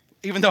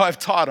 Even though I've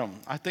taught them.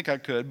 I think I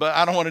could, but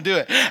I don't want to do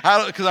it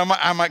because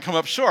I might come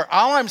up short.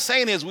 All I'm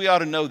saying is we ought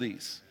to know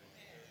these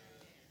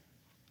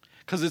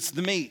because it's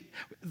the meat.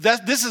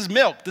 This is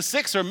milk. The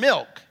 6 are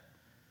milk.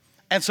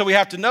 And so we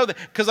have to know that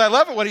because I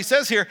love it what he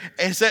says here.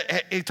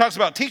 He talks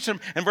about teaching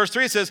them. In verse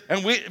 3 it says,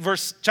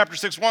 chapter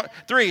 6,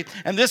 3,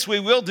 and this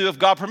we will do if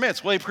God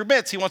permits. Well, he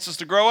permits. He wants us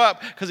to grow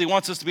up because he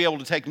wants us to be able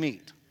to take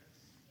meat.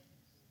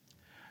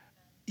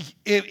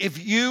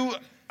 If you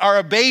are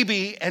a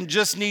baby and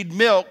just need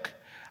milk,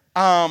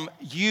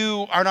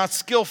 you are not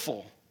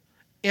skillful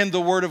in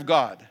the Word of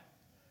God.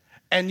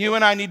 And you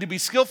and I need to be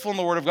skillful in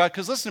the Word of God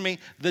because listen to me,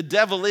 the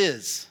devil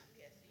is.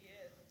 Yes, he is.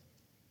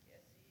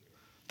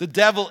 The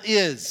devil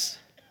is.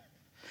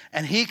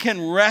 And he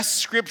can wrest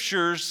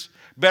scriptures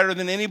better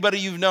than anybody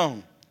you've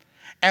known.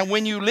 And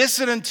when you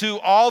listen to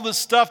all the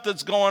stuff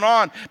that's going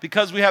on,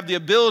 because we have the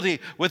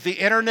ability with the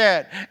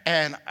internet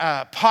and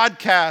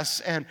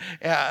podcasts and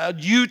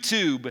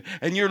YouTube,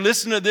 and you're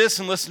listening to this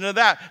and listening to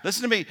that,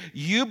 listen to me,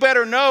 you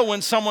better know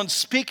when someone's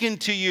speaking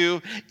to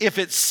you if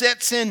it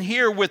sits in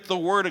here with the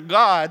Word of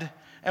God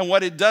and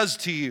what it does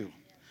to you.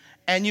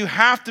 And you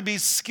have to be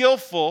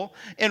skillful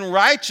in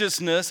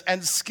righteousness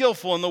and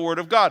skillful in the Word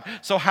of God.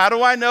 So how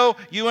do I know,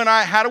 you and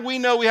I, how do we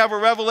know we have a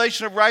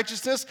revelation of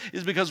righteousness?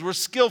 Is because we're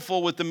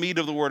skillful with the meat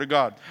of the Word of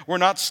God. We're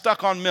not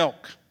stuck on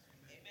milk.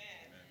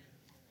 Amen.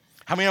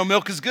 How many know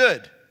milk is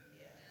good?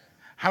 Yeah.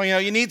 How many know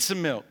you need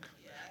some milk?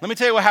 Yeah. Let me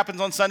tell you what happens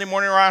on Sunday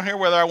morning around here,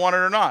 whether I want it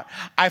or not.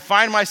 I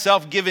find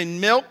myself giving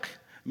milk,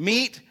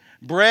 meat,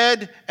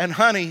 bread, and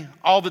honey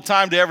all the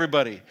time to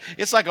everybody.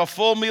 It's like a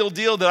full meal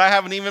deal that I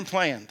haven't even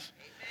planned.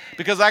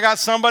 Because I got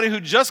somebody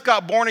who just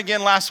got born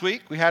again last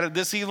week. We had it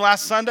this evening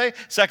last Sunday.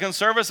 Second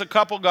service, a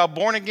couple got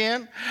born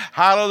again.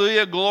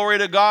 Hallelujah, glory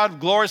to God.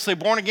 Gloriously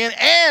born again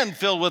and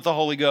filled with the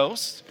Holy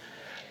Ghost.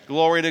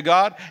 Glory to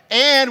God.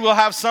 And we'll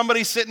have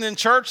somebody sitting in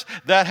church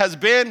that has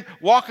been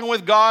walking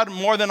with God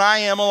more than I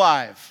am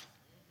alive.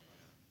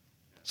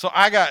 So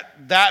I got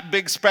that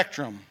big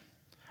spectrum.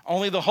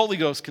 Only the Holy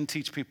Ghost can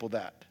teach people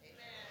that.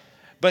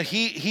 But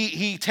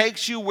he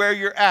takes you where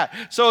you're at.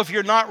 So if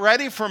you're not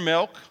ready for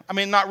milk,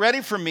 not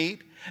ready for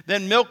meat,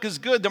 then milk is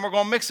good. Then we're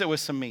going to mix it with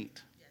some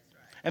meat.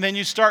 And then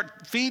you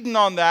start feeding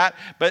on that.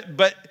 But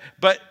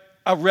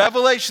a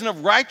revelation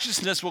of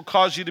righteousness will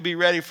cause you to be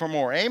ready for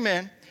more.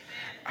 Amen.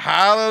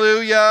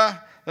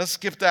 Hallelujah. Let's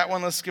skip that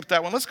one. Let's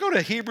go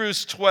to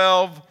Hebrews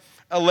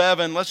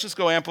 12:11. Let's just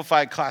go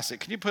Amplified Classic.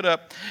 Can you put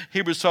up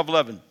Hebrews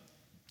 12:11?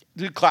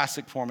 Do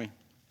Classic for me.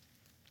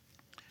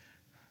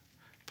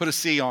 Put a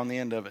C on the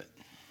end of it.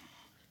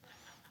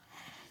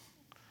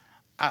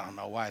 I don't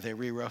know why they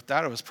rewrote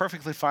that. It was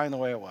perfectly fine the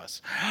way it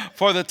was.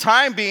 For the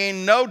time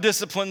being, no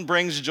discipline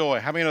brings joy.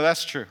 How many know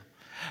that's true?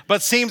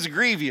 But seems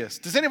grievous.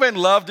 Does anybody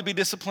love to be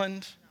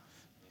disciplined?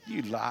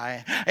 You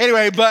lie.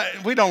 Anyway,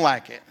 but we don't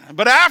like it.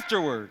 But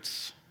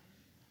afterwards,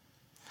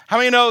 how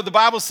many know the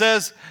Bible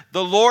says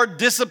the Lord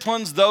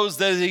disciplines those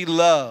that he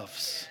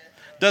loves?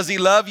 Does he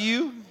love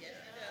you?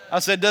 I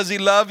said, does he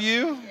love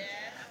you?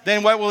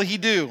 Then what will he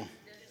do?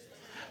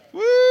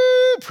 Woo!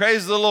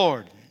 Praise the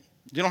Lord.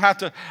 You don't have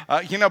to,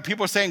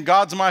 people are saying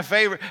God's my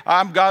favorite.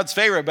 I'm God's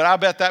favorite, but I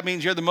bet that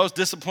means you're the most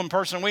disciplined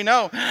person we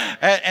know.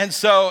 And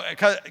so,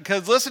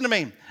 because listen to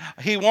me,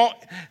 he won't.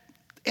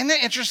 Isn't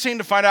it interesting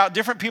to find out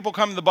different people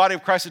come to the body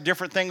of Christ with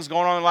different things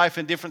going on in life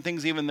and different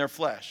things even in their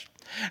flesh.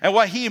 And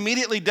what he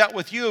immediately dealt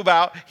with you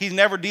about, he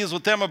never deals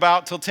with them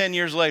about till 10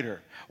 years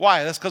later.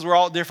 Why? That's because we're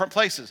all at different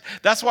places.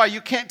 That's why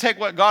you can't take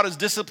what God is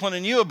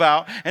disciplining you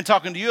about and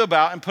talking to you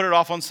about and put it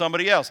off on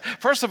somebody else.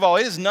 First of all,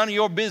 it is none of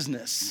your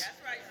business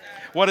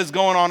what is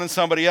going on in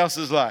somebody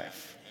else's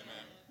life.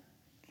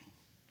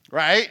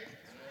 Right?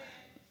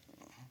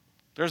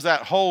 There's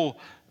that whole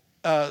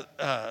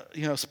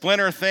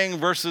splinter thing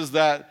versus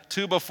that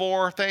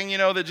 2-by-4 thing,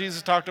 that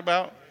Jesus talked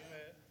about.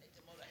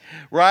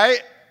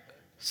 Right?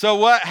 So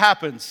what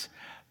happens?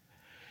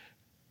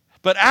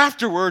 But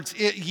afterwards,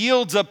 it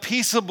yields a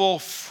peaceable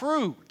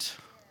fruit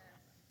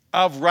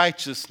of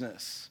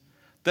righteousness,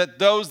 that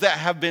those that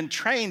have been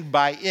trained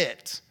by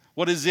it,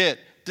 what is it?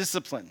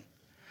 Discipline.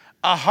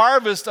 A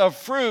harvest of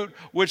fruit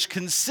which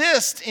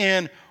consists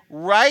in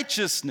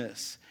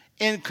righteousness,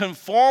 in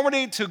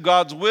conformity to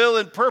God's will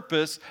and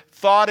purpose,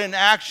 thought and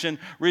action,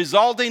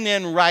 resulting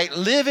in right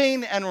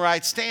living and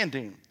right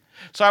standing.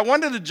 So I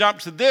wanted to jump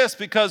to this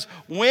because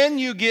when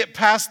you get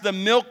past the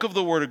milk of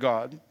the Word of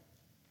God,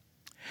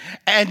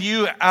 and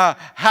you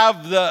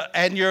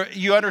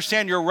you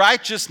understand your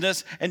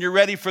righteousness and you're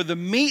ready for the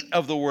meat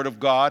of the Word of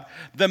God,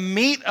 the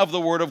meat of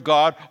the Word of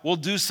God will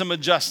do some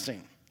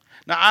adjusting.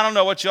 Now, I don't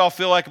know what y'all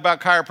feel like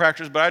about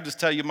chiropractors, but I just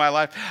tell you my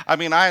life. I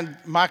mean,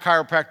 my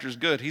chiropractor is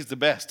good. He's the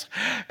best.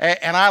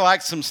 And I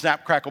like some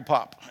snap, crackle,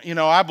 pop.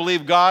 I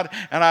believe God,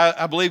 and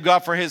I believe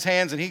God for his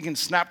hands, and he can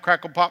snap,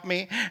 crackle, pop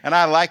me, and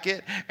I like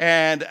it.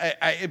 And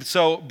it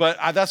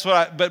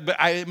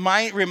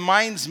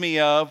reminds me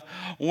of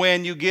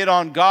when you get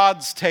on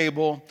God's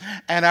table,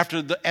 and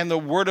the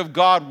Word of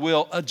God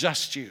will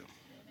adjust you.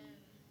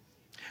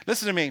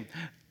 Listen to me.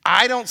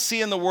 I don't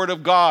see in the Word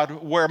of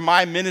God where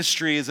my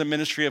ministry is a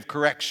ministry of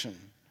correction.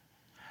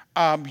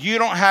 You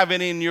don't have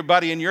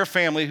anybody in your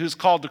family who's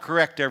called to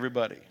correct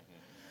everybody.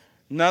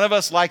 None of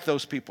us like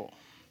those people.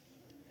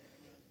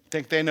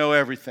 Think they know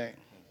everything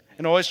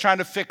and always trying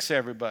to fix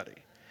everybody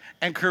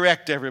and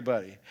correct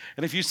everybody.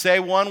 And if you say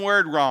one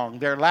word wrong,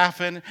 they're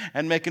laughing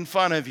and making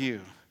fun of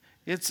you.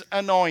 It's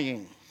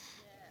annoying.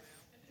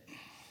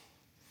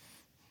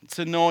 It's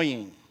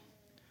annoying.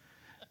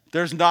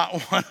 There's not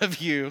one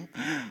of you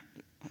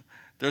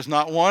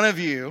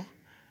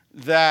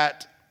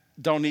that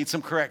don't need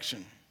some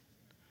correction.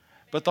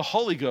 But the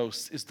Holy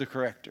Ghost is the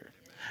corrector.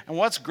 And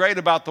what's great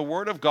about the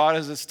Word of God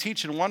is it's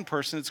teaching one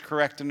person, it's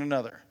correcting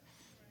another.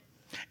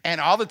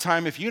 And all the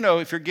time, if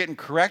you're getting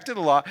corrected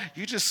a lot,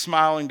 you just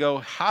smile and go,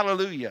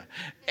 hallelujah,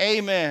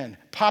 amen.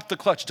 Pop the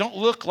clutch. Don't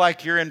look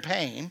like you're in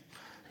pain.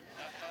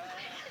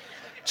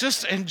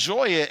 Just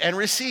enjoy it and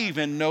receive,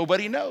 and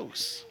nobody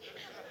knows.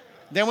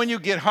 Then when you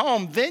get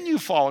home, then you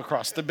fall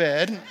across the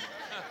bed.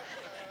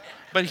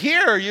 But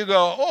here you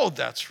go, oh,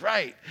 that's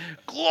right.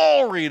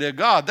 Glory to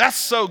God. That's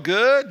so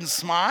good. And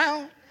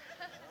smile.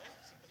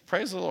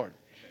 Praise the Lord.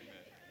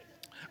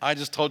 I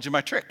just told you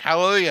my trick.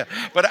 Hallelujah.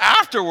 But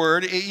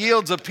afterward, it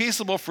yields a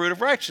peaceable fruit of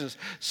righteousness.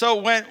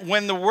 So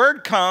when the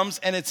word comes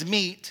and it's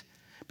meat,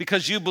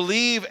 because you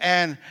believe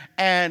and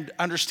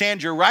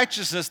understand your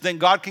righteousness, then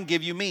God can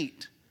give you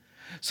meat.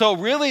 So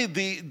really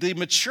the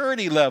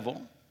maturity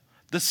level,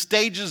 the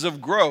stages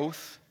of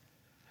growth,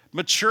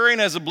 maturing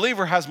as a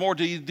believer has more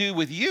to do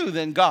with you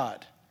than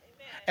God.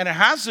 Amen. And it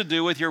has to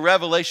do with your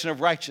revelation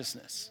of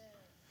righteousness.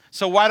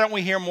 So why don't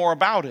we hear more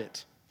about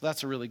it?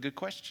 That's a really good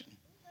question.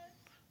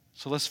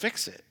 So let's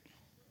fix it.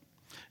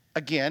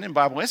 Again, in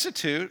Bible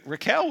Institute,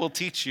 Raquel will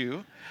teach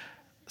you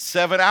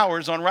 7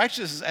 hours on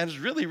righteousness, and it's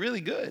really,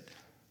 really good.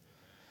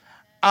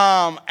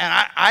 And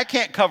I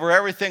can't cover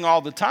everything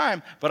all the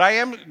time, but I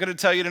am going to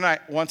tell you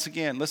tonight, once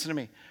again, listen to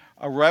me.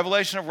 A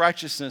revelation of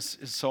righteousness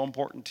is so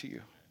important to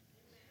you.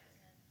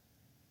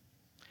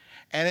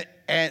 And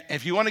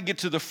if you want to get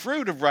to the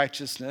fruit of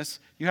righteousness,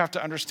 you have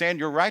to understand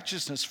your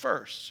righteousness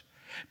first.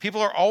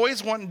 People are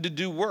always wanting to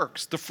do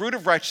works. The fruit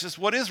of righteousness,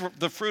 what is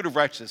the fruit of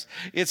righteousness?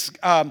 It's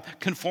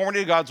conformity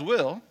to God's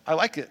will. I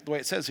like it the way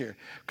it says here.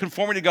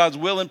 Conformity to God's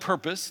will and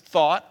purpose,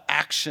 thought,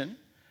 action.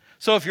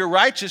 So if you're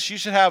righteous, you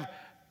should have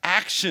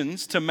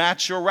actions to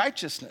match your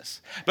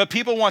righteousness. But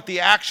people want the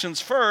actions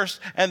first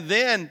and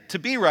then to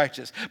be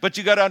righteous. But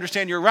you got to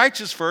understand you're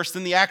righteous first,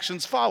 then the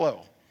actions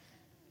follow.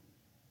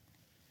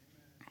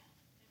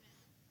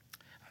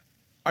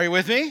 Are you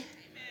with me? Amen.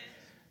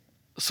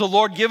 So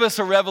Lord, give us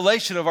a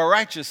revelation of our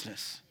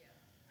righteousness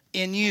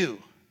in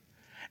you.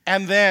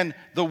 And then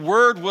the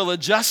word will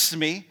adjust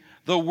me.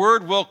 The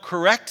word will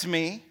correct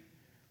me.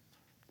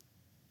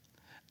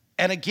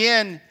 And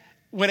again,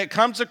 when it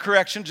comes to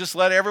correction, just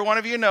let every one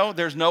of you know,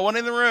 there's no one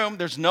in the room,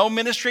 there's no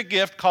ministry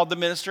gift called the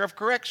minister of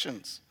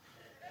corrections.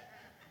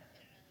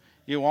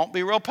 You won't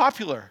be real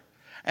popular.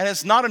 And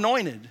it's not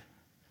anointed.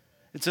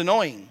 It's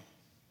annoying.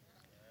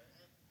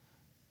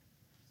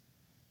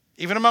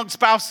 Even among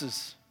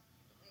spouses.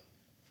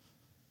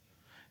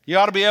 You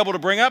ought to be able to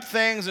bring up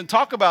things and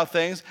talk about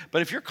things,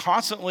 but if you're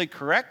constantly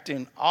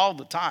correcting all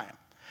the time.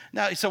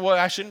 Now, you say, well,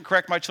 I shouldn't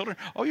correct my children.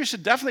 Oh, you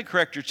should definitely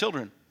correct your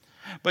children.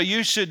 But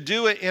you should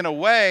do it in a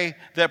way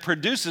that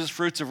produces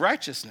fruits of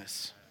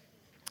righteousness.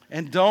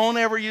 And don't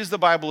ever use the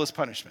Bible as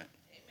punishment.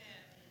 Amen.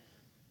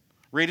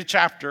 Read a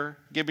chapter,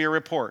 give me a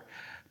report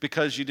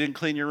because you didn't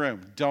clean your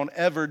room. Don't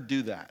ever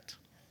do that.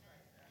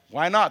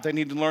 Why not? They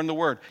need to learn the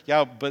word.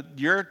 Yeah, but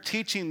you're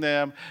teaching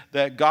them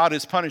that God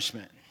is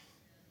punishment.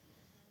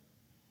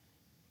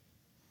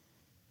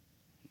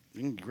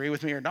 You can agree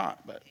with me or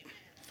not, but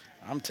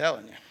I'm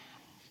telling you.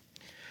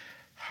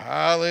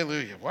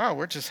 Hallelujah. Wow,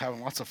 we're just having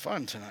lots of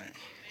fun tonight.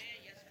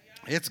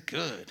 It's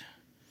good.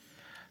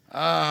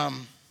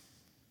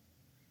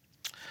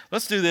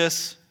 Let's do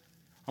this.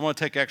 I'm going to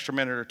take an extra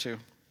minute or two.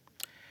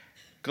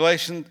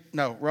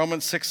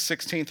 Romans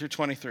 6:16 through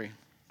 23.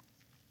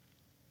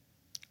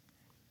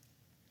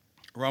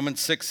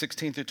 Romans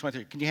 6:16 through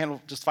 23. Can you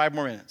handle just 5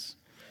 more minutes?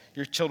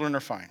 Your children are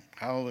fine.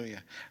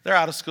 Hallelujah. They're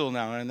out of school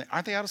now.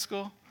 Aren't they out of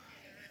school?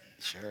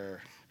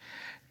 Sure.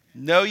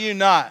 Know you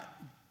not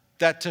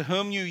that to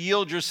whom you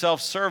yield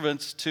yourselves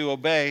servants to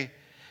obey,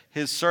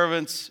 his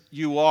servants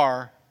you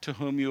are to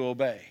whom you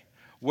obey,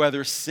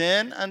 whether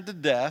sin unto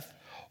death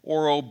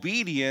or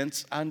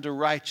obedience unto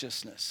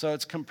righteousness. So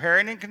it's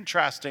comparing and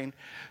contrasting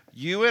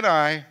you and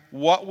I,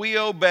 what we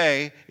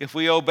obey. If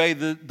we obey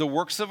the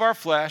works of our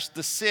flesh,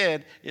 the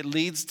sin, it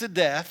leads to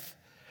death.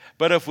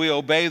 But if we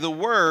obey the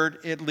word,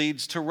 it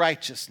leads to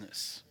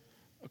righteousness.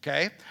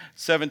 Okay?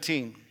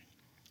 17.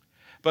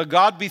 But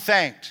God be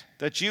thanked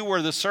that you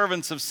were the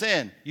servants of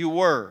sin. You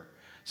were.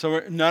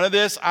 So none of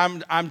this,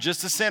 I'm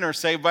just a sinner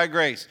saved by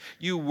grace.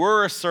 You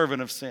were a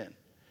servant of sin.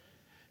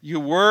 You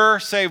were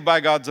saved by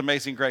God's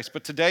amazing grace.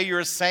 But today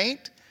you're a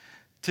saint.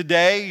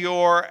 Today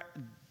you're,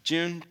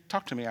 June,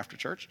 talk to me after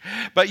church.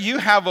 But you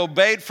have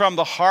obeyed from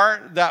the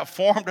heart that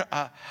formed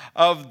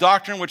of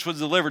doctrine which was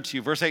delivered to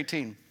you. Verse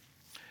 18.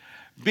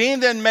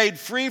 Being then made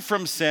free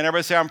from sin.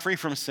 Everybody say, I'm free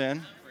from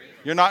sin.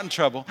 You're not in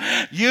trouble.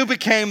 You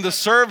became the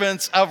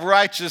servants of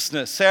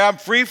righteousness. Say, I'm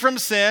free from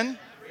sin,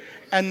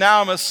 and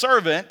now I'm a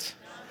servant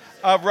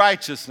of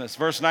righteousness.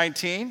 Verse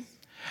 19.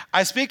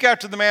 I speak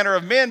after the manner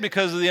of men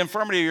because of the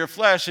infirmity of your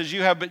flesh, as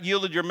you have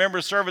yielded your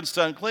members servants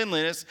to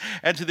uncleanliness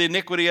and to the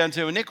iniquity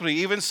unto iniquity.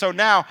 Even so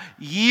now,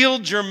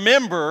 yield your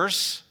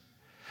members.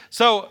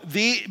 So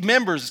the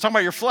members, it's talking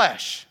about your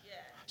flesh.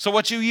 So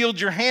what you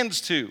yield your hands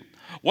to,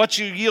 what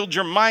you yield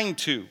your mind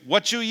to,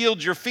 what you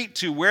yield your feet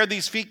to, where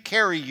these feet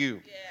carry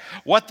you,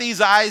 what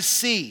these eyes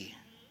see,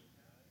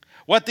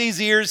 what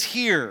these ears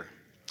hear.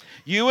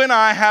 You and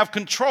I have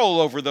control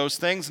over those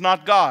things,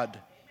 not God.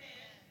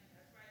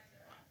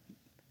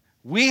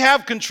 We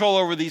have control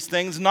over these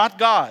things, not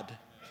God.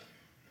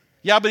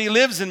 Yeah, but he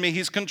lives in me.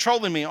 He's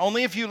controlling me.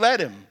 Only if you let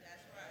him.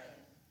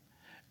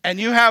 And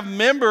you have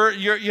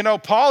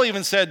Paul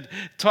even said,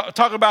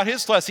 talk about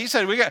his flesh. He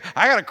said,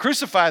 I got to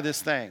crucify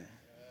this thing.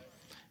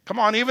 Come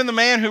on, even the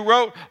man who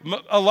wrote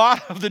a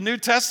lot of the New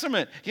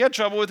Testament, he had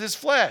trouble with his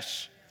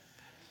flesh.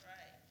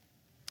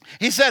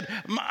 He said,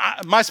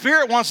 my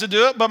spirit wants to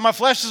do it, but my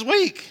flesh is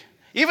weak.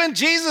 Even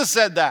Jesus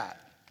said that.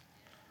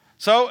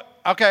 So,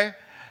 okay.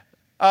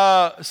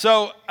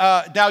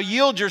 Now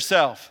yield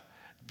yourself.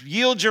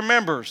 Yield your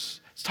members.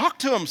 Talk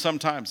to them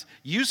sometimes.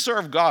 You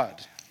serve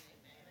God.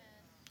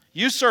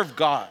 You serve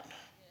God.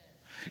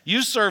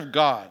 You serve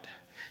God.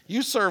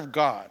 You serve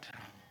God.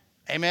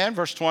 Amen.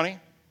 Verse 20.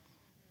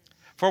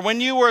 For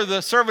when you were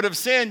the servant of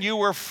sin, you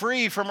were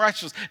free from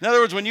righteousness. In other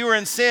words, when you were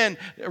in sin,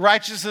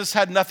 righteousness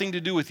had nothing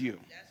to do with you.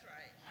 That's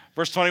right.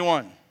 Verse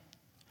 21.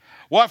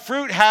 What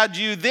fruit had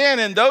you then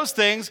in those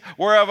things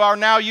whereof are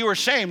now you are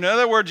ashamed? In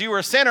other words, you were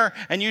a sinner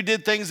and you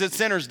did things that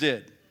sinners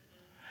did.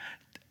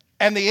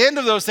 And the end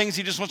of those things,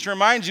 he just wants to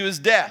remind you, is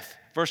death.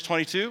 Verse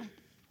 22.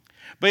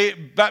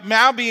 But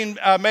now being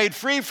made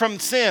free from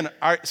sin.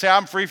 Say,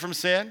 I'm free from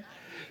sin.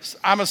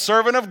 I'm a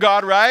servant of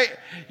God, right?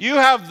 You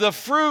have the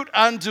fruit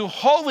unto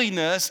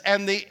holiness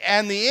and the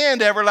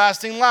end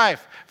everlasting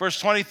life. Verse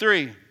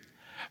 23.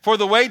 For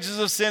the wages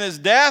of sin is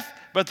death,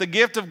 but the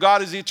gift of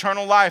God is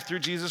eternal life through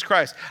Jesus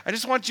Christ. I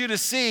just want you to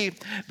see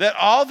that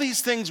all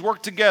these things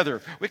work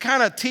together. We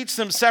kind of teach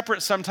them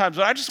separate sometimes,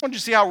 but I just want you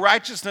to see how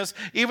righteousness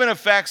even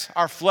affects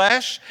our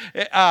flesh,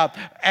 and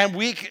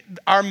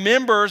our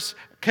members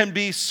can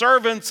be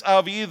servants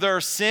of either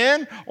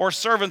sin or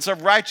servants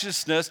of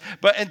righteousness.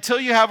 But until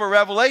you have a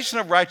revelation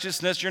of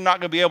righteousness, you're not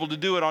going to be able to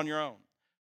do it on your own.